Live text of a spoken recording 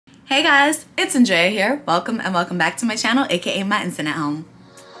Hey guys, it's Andrea here. Welcome and welcome back to my channel, aka my internet home.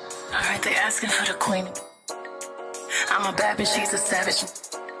 Alright, they asking for the queen. I'm a bad bitch, she's a savage.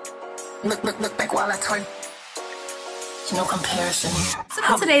 Look back while I twerk. No comparison. So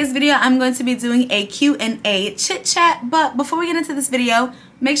for today's video, I'm going to be doing a Q&A chit chat. But before we get into this video,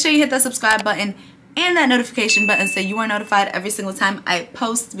 make sure you hit that subscribe button and that notification button so you are notified every single time I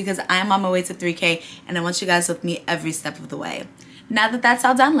post, because I am on my way to 3K and I want you guys with me every step of the way. Now that that's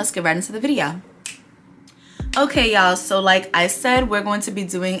all done, let's get right into the video. Okay y'all, so like I said, we're going to be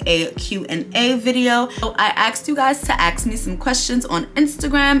doing a Q&A video. So I asked you guys to ask me some questions on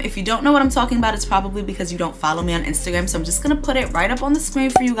Instagram. If you don't know what I'm talking about, it's probably because you don't follow me on Instagram. So I'm just gonna put it right up on the screen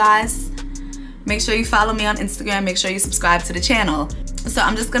for you guys. Make sure you follow me on Instagram, make sure you subscribe to the channel. So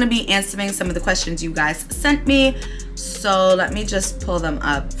I'm just gonna be answering some of the questions you guys sent me. So let me just pull them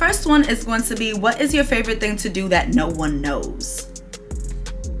up. First one is going to be, what is your favorite thing to do that no one knows?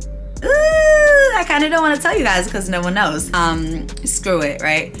 I kind of don't want to tell you guys because no one knows. Screw it,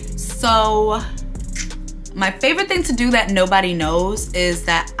 right? So my favorite thing to do that nobody knows is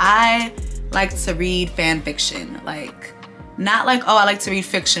that I like to read fan fiction. Like, not like, oh, I like to read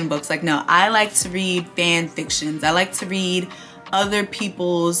fiction books. Like, no, I like to read fan fictions. I like to read other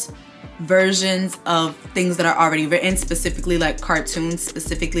people's versions of things that are already written, specifically like cartoons,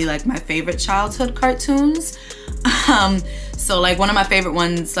 specifically like my favorite childhood cartoons. So like one of my favorite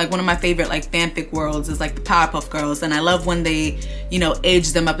ones, like one of my favorite like fanfic worlds is like the Powerpuff Girls, and I love when they, you know,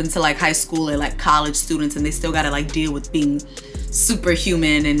 age them up into like high school or like college students and they still gotta like deal with being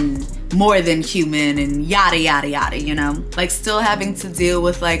superhuman and more than human and yada yada yada, you know, like still having to deal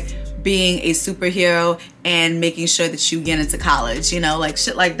with like being a superhero and making sure that you get into college, you know, like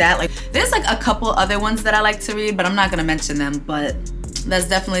shit like that. Like there's like a couple other ones that I like to read, but I'm not gonna mention them, but that's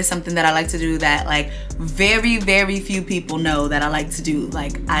definitely something that I like to do that like very few people know that I like to do.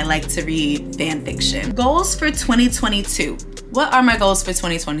 Like I like to read fan fiction. Goals for 2022. What are my goals for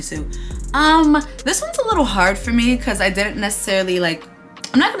 2022? This one's a little hard for me because I didn't necessarily like,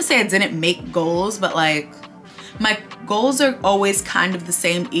 I'm not gonna say I didn't make goals, but like my goals are always kind of the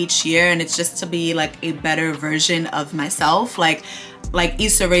same each year, and it's just to be like a better version of myself. Like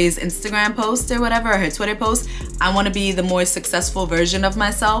Issa Rae's Instagram post or whatever, or her Twitter post, I want to be the more successful version of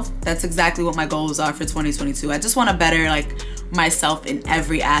myself. That's exactly what my goals are for 2022. I just want to better like myself in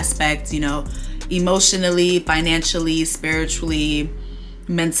every aspect, you know, emotionally, financially, spiritually,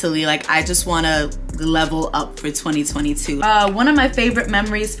 mentally. Like I just want to level up for 2022. One of my favorite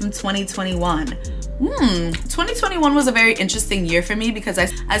memories from 2021. 2021 was a very interesting year for me because I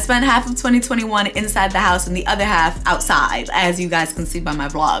spent half of 2021 inside the house and the other half outside, as you guys can see by my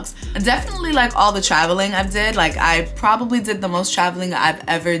vlogs. Definitely like all the traveling I've did. Like I probably did the most traveling I've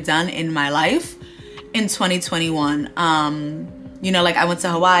ever done in my life in 2021. You know, like I went to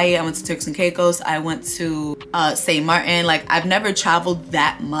Hawaii, I went to Turks and Caicos, I went to St. Martin. Like I've never traveled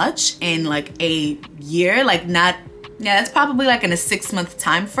that much in like a year, like not, yeah, that's probably like in a 6-month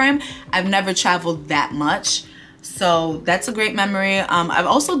time frame. I've never traveled that much. So that's a great memory. I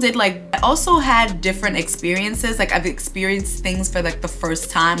also had different experiences. Like I've experienced things for like the first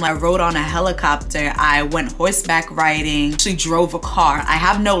time. I rode on a helicopter, I went horseback riding, actually drove a car. I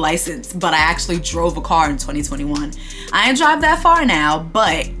have no license, but I actually drove a car in 2021. I didn't drive that far now,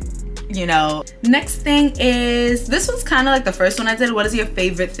 but you know. Next thing is, this one's kind of like the first one I did. What is your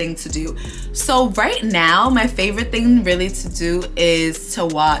favorite thing to do? So right now, my favorite thing really to do is to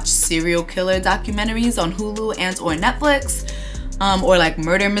watch serial killer documentaries on Hulu and or Netflix, or like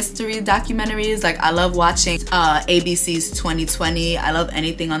murder mystery documentaries. Like I love watching ABC's 2020. I love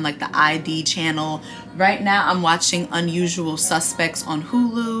anything on like the ID channel. Right now I'm watching Unusual Suspects on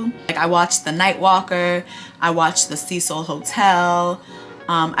Hulu. Like I watched The Night Walker, I watched The Cecil Hotel,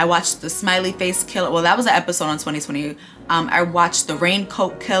 I watched The Smiley Face Killer. Well, that was an episode on 2020. I watched The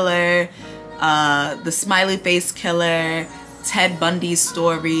Raincoat Killer, The Smiley Face Killer, Ted Bundy's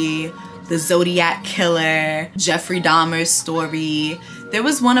story, The Zodiac Killer, Jeffrey Dahmer's story. There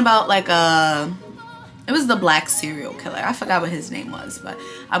was one about like it was the black serial killer. I forgot what his name was, but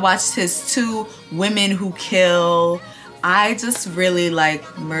I watched his 2 Women Who Kill. I just really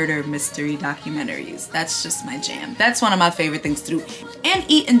like murder mystery documentaries. That's just my jam. That's one of my favorite things to do. And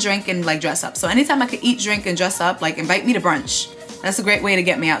eat and drink and like dress up. So anytime I could eat, drink, and dress up, like invite me to brunch. That's a great way to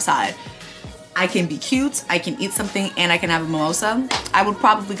get me outside. I can be cute, I can eat something, and I can have a mimosa. I would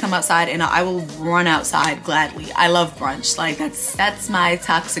probably come outside and I will run outside gladly. I love brunch. Like that's my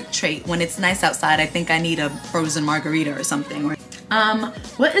toxic trait. When it's nice outside, I think I need a frozen margarita or something.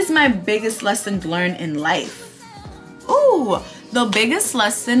 What is my biggest lesson learned in life? Ooh, the biggest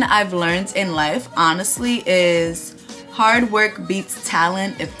lesson I've learned in life, honestly, is hard work beats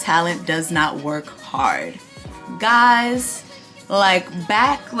talent if talent does not work hard. Guys, like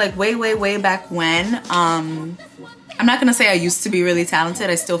way back when, I'm not gonna say I used to be really talented.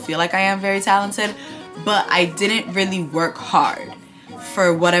 I still feel like I am very talented, but I didn't really work hard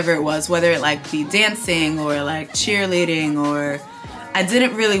for whatever it was, whether it like be dancing or like cheerleading, or I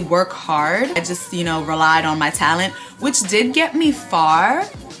didn't really work hard. I just, you know, relied on my talent, which did get me far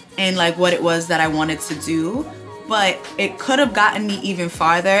in like what it was that I wanted to do, but it could have gotten me even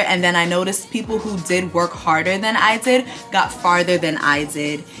farther. And then I noticed people who did work harder than I did got farther than I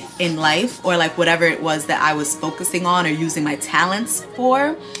did in life, or like whatever it was that I was focusing on or using my talents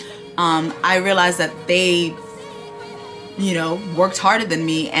for. I realized that they, you know, worked harder than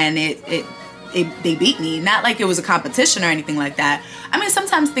me, and they beat me. Not like it was a competition or anything like that. I mean,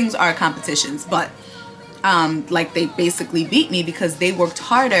 sometimes things are competitions, but like they basically beat me because they worked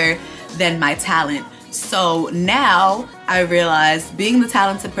harder than my talent. So now I realize, being the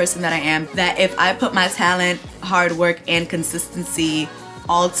talented person that I am, that if I put my talent, hard work, and consistency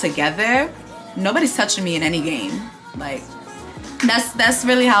all together, nobody's touching me in any game. Like, that's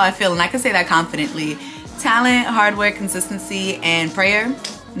really how I feel, and I can say that confidently. Talent, hard work, consistency, and prayer,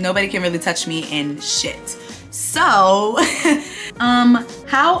 nobody can really touch me in shit. So,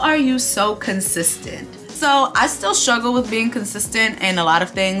 how are you so consistent? So I still struggle with being consistent in a lot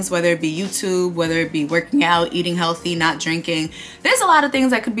of things, whether it be YouTube, whether it be working out, eating healthy, not drinking. There's a lot of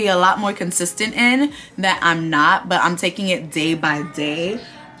things I could be a lot more consistent in that I'm not, but I'm taking it day by day.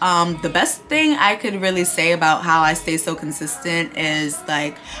 The best thing I could really say about how I stay so consistent is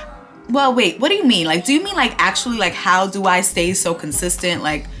like, well, wait, what do you mean? Like, do you mean like actually like how do I stay so consistent?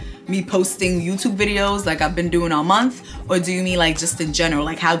 Like me posting YouTube videos like I've been doing all month? Or do you mean like just in general,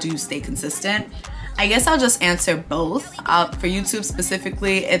 like how do you stay consistent? I guess I'll just answer both. For YouTube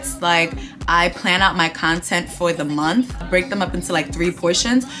specifically, it's like I plan out my content for the month, break them up into like 3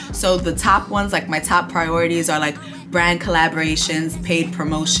 portions. So the top ones, like my top priorities, are like brand collaborations, paid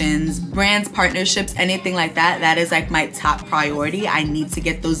promotions, brands, partnerships, anything like that. That is like my top priority. I need to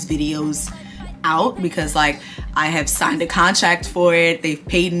get those videos out because like I have signed a contract for it, they've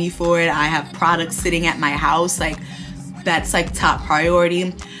paid me for it, I have products sitting at my house. Like, that's like top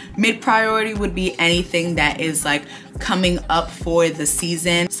priority. Mid priority would be anything that is like coming up for the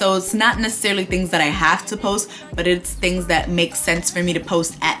season. So it's not necessarily things that I have to post, but it's things that make sense for me to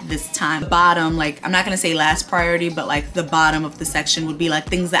post at this time. Bottom, like, I'm not gonna say last priority, but like the bottom of the section would be like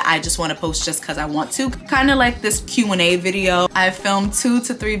things that I just want to post just because I want to. Kind of like this Q&A video. I film 2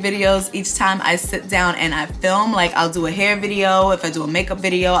 to 3 videos each time I sit down and I film. Like, I'll do a hair video, if I do a makeup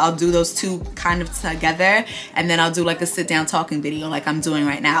video, I'll do those 2 kind of together, and then I'll do like a sit down talking video like I'm doing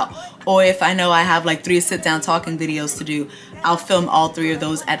right now. Or if I know I have like 3 sit down talking videos to do, I'll film all 3 of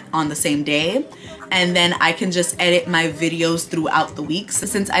those on the same day, and then I can just edit my videos throughout the week. So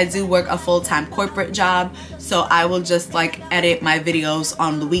since I do work a full-time corporate job, so I will just like edit my videos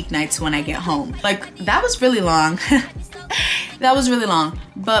on the weeknights when I get home. Like, that was really long. That was really long.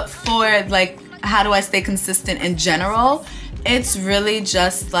 But for like how do I stay consistent in general, it's really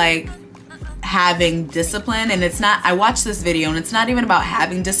just like having discipline. And it's not, I watched this video and it's not even about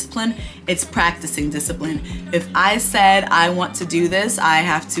having discipline, it's practicing discipline. If I said I want to do this, I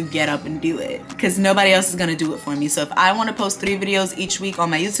have to get up and do it because nobody else is gonna do it for me. So if I want to post 3 videos each week on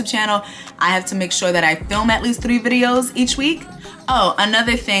my YouTube channel, I have to make sure that I film at least 3 videos each week. Oh,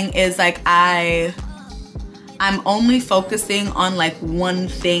 another thing is like I'm only focusing on like one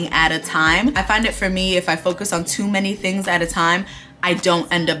thing at a time. I find it for me, if I focus on too many things at a time, I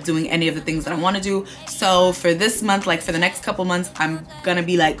don't end up doing any of the things that I want to do. So for this month, like for the next couple months, I'm gonna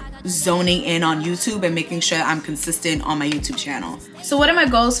be like zoning in on YouTube and making sure I'm consistent on my YouTube channel. So what are my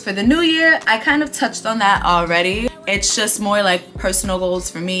goals for the new year? I kind of touched on that already. It's just more like personal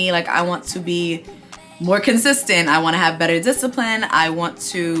goals for me. Like, I want to be more consistent. I want to have better discipline. I want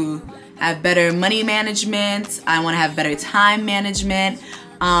to have better money management. I want to have better time management.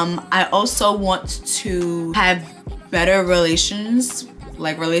 I also want to have better relationships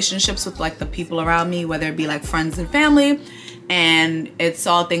with like the people around me, whether it be like friends and family. And it's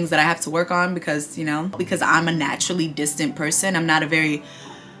all things that I have to work on because, you know, because I'm a naturally distant person. I'm not a very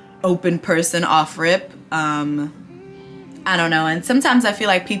open person off rip. I don't know. And sometimes I feel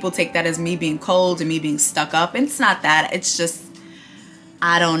like people take that as me being cold and me being stuck up. And it's not that. It's just,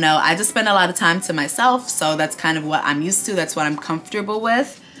 I don't know. I just spend a lot of time to myself. So that's kind of what I'm used to. That's what I'm comfortable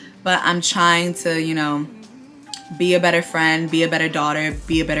with. But I'm trying to, you know, be a better friend, be a better daughter,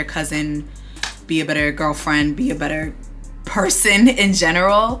 be a better cousin, be a better girlfriend, be a better person in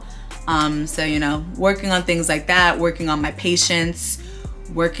general. So, you know, working on things like that, working on my patience,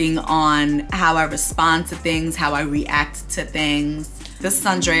 working on how I respond to things, how I react to things. This is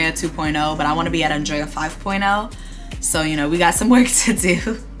Andrea 2.0, but I want to be at Andrea 5.0. So, you know, we got some work to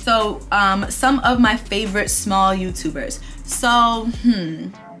do. So, some of my favorite small YouTubers. So,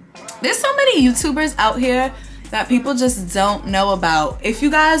 there's so many YouTubers out here that people just don't know about. If you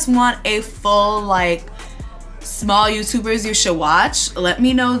guys want a full, like, small YouTubers you should watch, let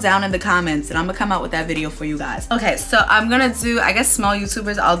me know down in the comments and I'm gonna come out with that video for you guys. Okay, so I'm gonna do, I guess, small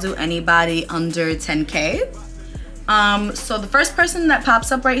YouTubers. I'll do anybody under 10K. So the first person that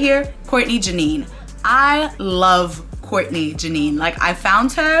pops up right here, Courtney Janine. I love Courtney Janine. Like, I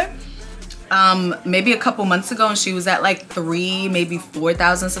found her maybe a couple months ago and she was at like 3,000, maybe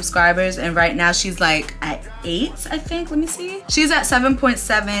 4,000 subscribers, and right now she's like at 8, I think. Let me see. She's at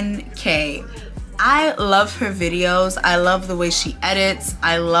 7.7K. I love her videos. I love the way she edits.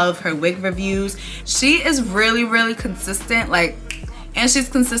 I love her wig reviews. She is really, really consistent, like, and she's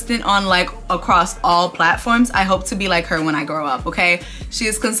consistent on like across all platforms. I hope to be like her when I grow up, okay? She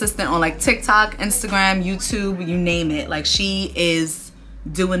is consistent on like TikTok, Instagram, YouTube, you name it. Like, she is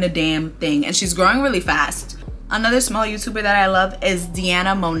doing a damn thing and she's growing really fast. Another small YouTuber that I love is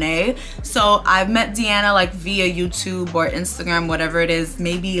Deanna Monet. So I've met Deanna like via YouTube or Instagram, whatever it is,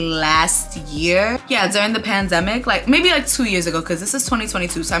 maybe last year. Yeah, during the pandemic, like maybe like 2 years ago, because this is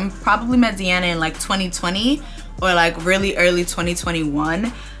 2022. So I probably met Deanna in like 2020 or like really early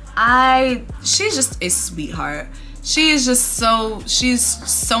 2021. She's just a sweetheart. She is just she's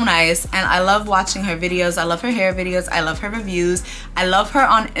so nice, and I love watching her videos. I love her hair videos. I love her reviews. I love her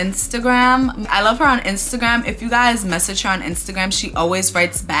on Instagram. If you guys message her on Instagram, she always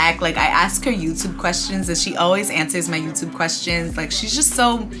writes back. Like, I ask her YouTube questions and she always answers my YouTube questions. Like, she's just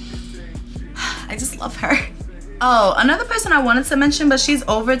so, I just love her. Oh, another person I wanted to mention, but she's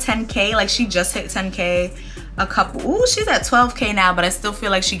over 10K. Like, she just hit 10K. She's at 12K now, but I still feel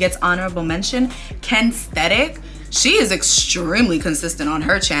like she gets honorable mention. Kenstatic. She is extremely consistent on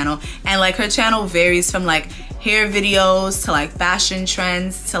her channel, and like her channel varies from like hair videos to like fashion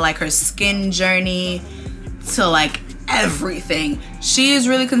trends to like her skin journey to like everything. She is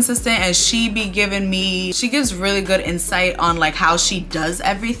really consistent, and she gives really good insight on like how she does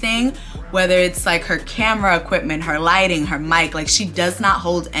everything, whether it's like her camera equipment, her lighting, her mic. Like, she does not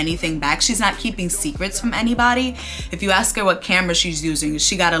hold anything back. She's not keeping secrets from anybody. If you ask her what camera she's using,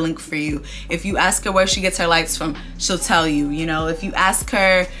 she got a link for you. If you ask her where she gets her lights from, she'll tell you. You know, if you ask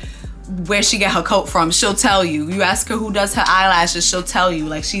her where she get her coat from, she'll tell you. You ask her who does her eyelashes, she'll tell you.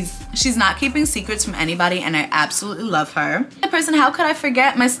 Like, she's not keeping secrets from anybody, and I absolutely love her. The person, how could I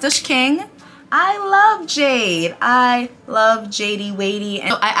forget my Stush King? I love Jade. I love Jadey Wadey.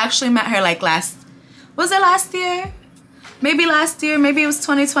 And I actually met her like was it last year? Maybe last year, maybe it was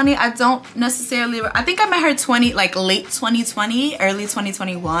 2020. I don't necessarily, I think I met her late 2020, early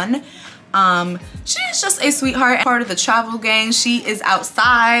 2021. She's just a sweetheart, part of the travel gang. She is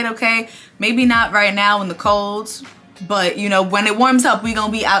outside, okay? Maybe not right now in the cold, but you know, when it warms up, we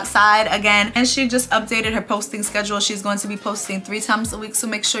gonna be outside again. And she just updated her posting schedule. She's going to be posting 3 times a week, so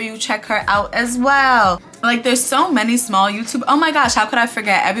make sure you check her out as well. Like, there's so many small YouTube, oh my gosh, how could I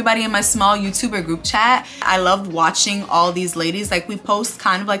forget everybody in my small YouTuber group chat. I love watching all these ladies. Like, we post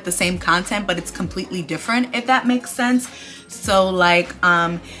kind of like the same content, but it's completely different, if that makes sense. So like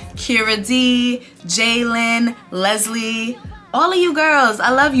Kira D, Jalen, Leslie, all of you girls,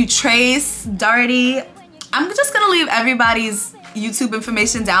 I love you. Trace, Darty. I'm just gonna leave everybody's YouTube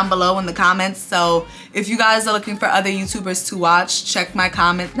information down below in the comments. So if you guys are looking for other YouTubers to watch, check my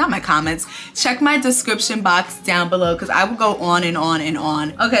check my description box down below, because I will go on and on and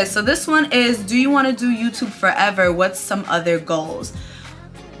on. Okay, so this one is, do you want to do YouTube forever? What's some other goals?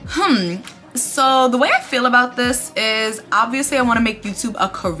 So the way I feel about this is, obviously I want to make YouTube a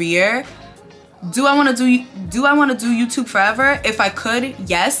career. Do I want to do YouTube forever? If I could,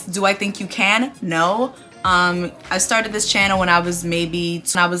 yes. Do I think you can? No. I started this channel when I was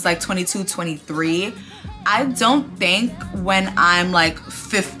like 22, 23. I don't think when I'm like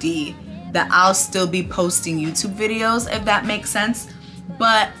 50 that I'll still be posting YouTube videos, if that makes sense.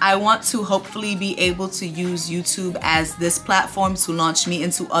 But I want to hopefully be able to use YouTube as this platform to launch me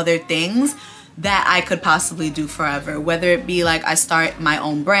into other things that I could possibly do forever. Whether it be like I start my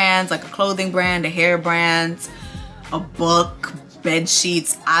own brands, like a clothing brand, a hair brand, a book, bed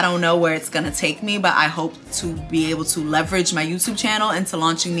sheets. I don't know where it's gonna take me, but I hope to be able to leverage my YouTube channel into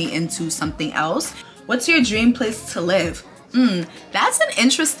launching me into something else. What's your dream place to live? That's an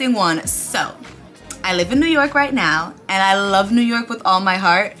interesting one. So I live in New York right now, and I love New York with all my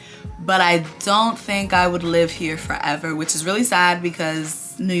heart, but I don't think I would live here forever, which is really sad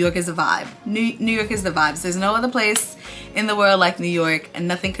because New York is a vibe. New York is the vibes. There's no other place in the world like New York, and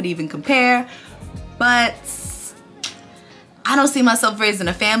nothing could even compare. But I don't see myself raising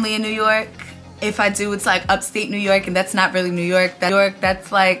a family in New York. If I do, it's like upstate New York, and that's not really New York.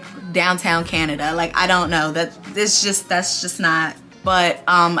 That's like downtown Canada. Like, I don't know. That's just not. But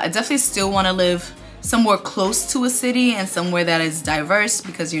I definitely still want to live somewhere close to a city and somewhere that is diverse,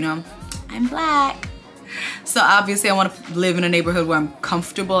 because, you know, I'm Black. So obviously I want to live in a neighborhood where I'm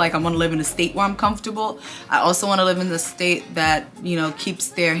comfortable. Like, I want to live in a state where I'm comfortable. I also want to live in the state that, you know, keeps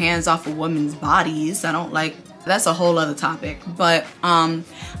their hands off of women's bodies. I don't like, that's a whole other topic. But I'm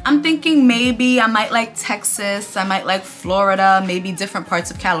thinking maybe I might like Texas, I might like Florida, maybe different parts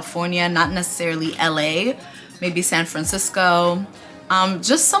of California, not necessarily LA, maybe San Francisco.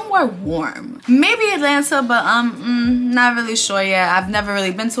 Just somewhere warm. Maybe Atlanta, but not really sure yet. I've never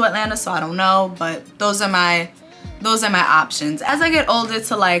really been to Atlanta, so I don't know, but those are my options. As I get older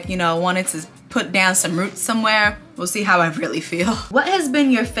to, like, you know, wanting to put down some roots somewhere, we'll see how I really feel. What has been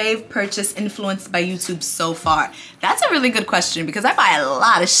your fave purchase influenced by YouTube so far? That's a really good question, because I buy a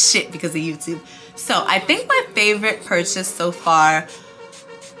lot of shit because of YouTube. So I think my favorite purchase so far,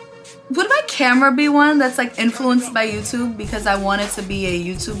 would my camera be one that's like influenced by YouTube, because I wanted to be a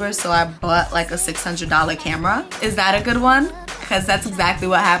YouTuber, so I bought like a $600 camera? Is that a good one? Because that's exactly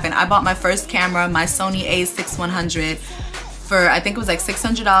what happened. I bought my first camera, my Sony a6100, for I think it was like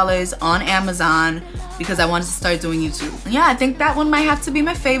 $600 on Amazon, because I wanted to start doing YouTube. Yeah, I think that one might have to be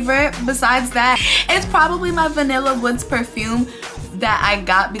my favorite. Besides that, it's probably my Vanilla Woods perfume that I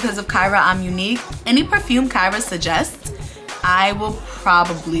got because of Kyra I'm Unique. Any perfume Kyra suggests, I will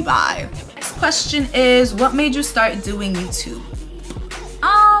probably buy. Next question is, what made you start doing YouTube?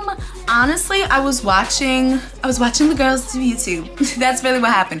 Honestly, I was watching the girls do YouTube. That's really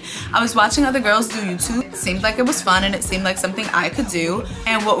what happened. I was watching other girls do YouTube. It seemed like it was fun, and it seemed like something I could do.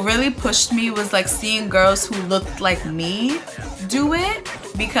 And what really pushed me was like seeing girls who looked like me do it,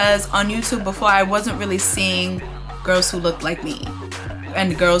 because on YouTube before I wasn't really seeing girls who looked like me,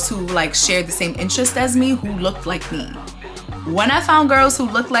 and girls who like shared the same interest as me who looked like me. When I found girls who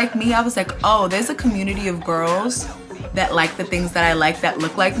looked like me, I was like, oh, there's a community of girls that like the things that I like that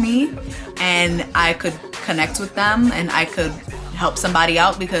look like me, and I could connect with them and I could help somebody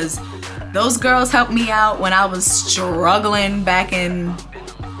out, because those girls helped me out when I was struggling back in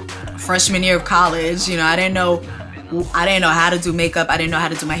freshman year of college. You know, I didn't know how to do makeup, I didn't know how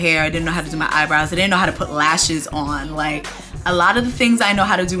to do my hair, I didn't know how to do my eyebrows, I didn't know how to put lashes on. Like, a lot of the things I know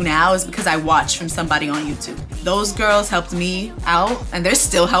how to do now is because I watched from somebody on YouTube. Those girls helped me out, and they're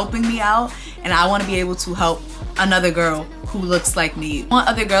still helping me out, and I want to be able to help another girl who looks like me. I want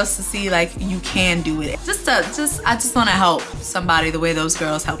other girls to see like you can do it. I just want to help somebody the way those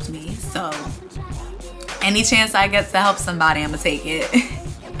girls helped me. So any chance I get to help somebody, I'm gonna take it.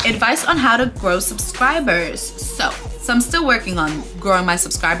 Advice on how to grow subscribers. So I'm still working on growing my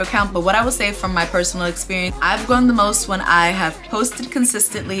subscriber count, but what I will say from my personal experience, I've grown the most when I have posted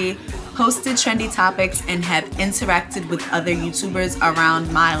consistently, posted trendy topics, and have interacted with other YouTubers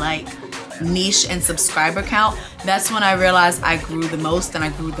around my like niche and subscriber count. That's when I realized I grew the most and I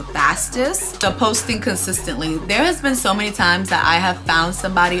grew the fastest. So posting consistently. There has been so many times that I have found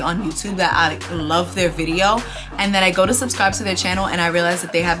somebody on YouTube that I love their video, and then I go to subscribe to their channel and I realize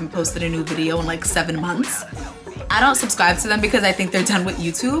that they haven't posted a new video in like 7 months. I don't subscribe to them because I think they're done with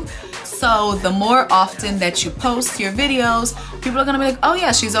YouTube. So the more often that you post your videos, people are gonna be like, oh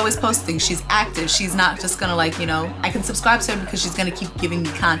yeah, she's always posting, she's active, she's not just gonna like, you know, I can subscribe to her because she's gonna keep giving me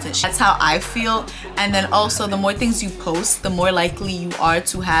content. That's how I feel. And then also, the more things you post, the more likely you are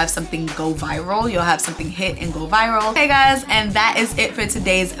to have something go viral. You'll have something hit and go viral. Okay guys, and that is it for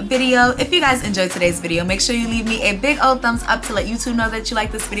today's video. If you guys enjoyed today's video, make sure you leave me a big old thumbs up to let YouTube know that you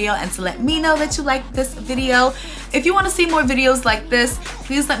like this video and to let me know that you like this video. If you want to see more videos like this,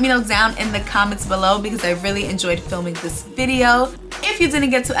 please let me know down in the comments below, because I really enjoyed filming this video. If you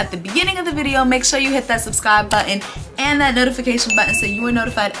didn't get to at the beginning of the video, make sure you hit that subscribe button and that notification button so you are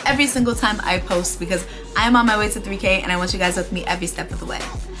notified every single time I post, because I am on my way to 3K and I want you guys with me every step of the way.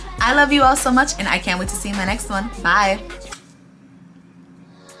 I love you all so much, and I can't wait to see you in my next one. Bye.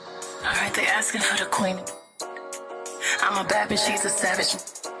 Alright, they asking for the queen. I'm a bad bitch, she's a savage.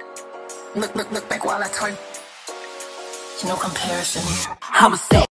 Look back while I twerk. No comparison. I'm a